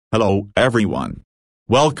Hello everyone.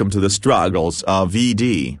 Welcome to the Struggles of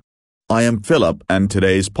ED. I am Philip and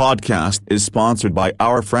today's podcast is sponsored by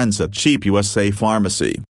our friends at Cheap USA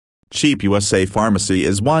Pharmacy. Cheap USA Pharmacy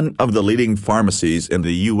is one of the leading pharmacies in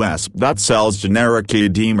the US that sells generic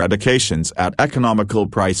ED medications at economical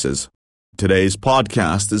prices. Today's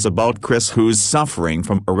podcast is about Chris, who's suffering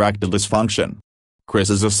from erectile dysfunction.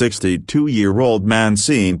 Chris is a 62-year-old man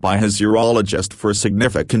seen by his urologist for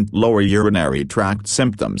significant lower urinary tract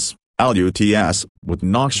symptoms, LUTS, with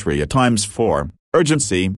noxuria ×4,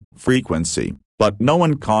 urgency, frequency, but no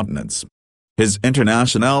incontinence. His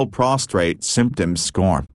International Prostate Symptoms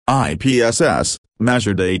Score, IPSS,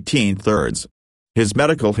 measured 18/3. His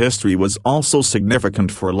medical history was also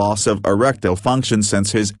significant for loss of erectile function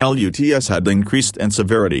since his LUTS had increased in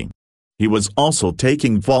severity. He was also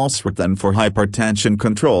taking Valsartan for hypertension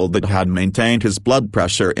control that had maintained his blood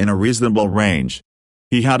pressure in a reasonable range.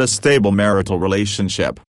 He had a stable marital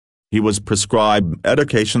relationship. He was prescribed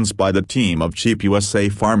medications by the team of Cheap USA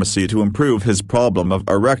Pharmacy to improve his problem of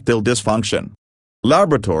erectile dysfunction.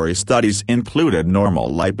 Laboratory studies included normal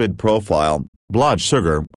lipid profile, blood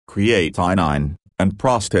sugar, creatinine, and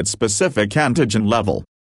prostate-specific antigen level.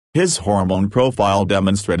 His hormone profile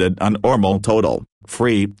demonstrated a normal total,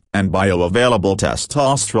 free, and bioavailable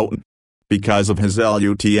testosterone. Because of his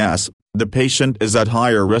LUTS, the patient is at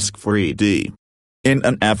higher risk for ED. In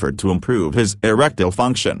an effort to improve his erectile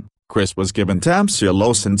function, Chris was given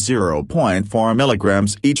tamsulosin 0.4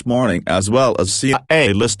 mg each morning as well as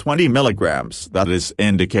Cialis 20 mg that is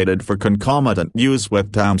indicated for concomitant use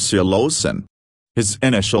with tamsulosin. His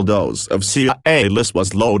initial dose of Cialis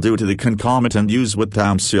was low due to the concomitant use with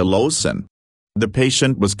tamsulosin. The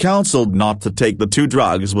patient was counseled not to take the two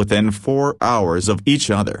drugs within 4 hours of each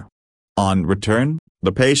other. On return,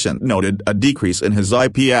 the patient noted a decrease in his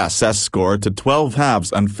IPSS score to 12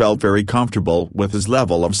 halves and felt very comfortable with his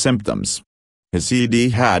level of symptoms. His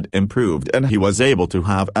ED had improved and he was able to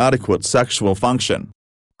have adequate sexual function.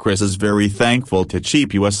 Chris is very thankful to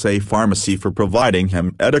Cheap USA Pharmacy for providing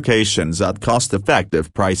him medications at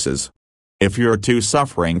cost-effective prices. If you're too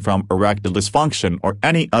suffering from erectile dysfunction or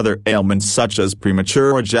any other ailments such as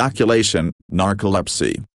premature ejaculation,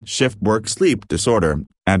 narcolepsy, shift work sleep disorder,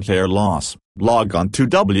 and hair loss, log on to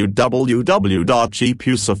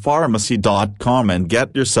www.cheapusapharmacy.com and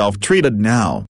get yourself treated now.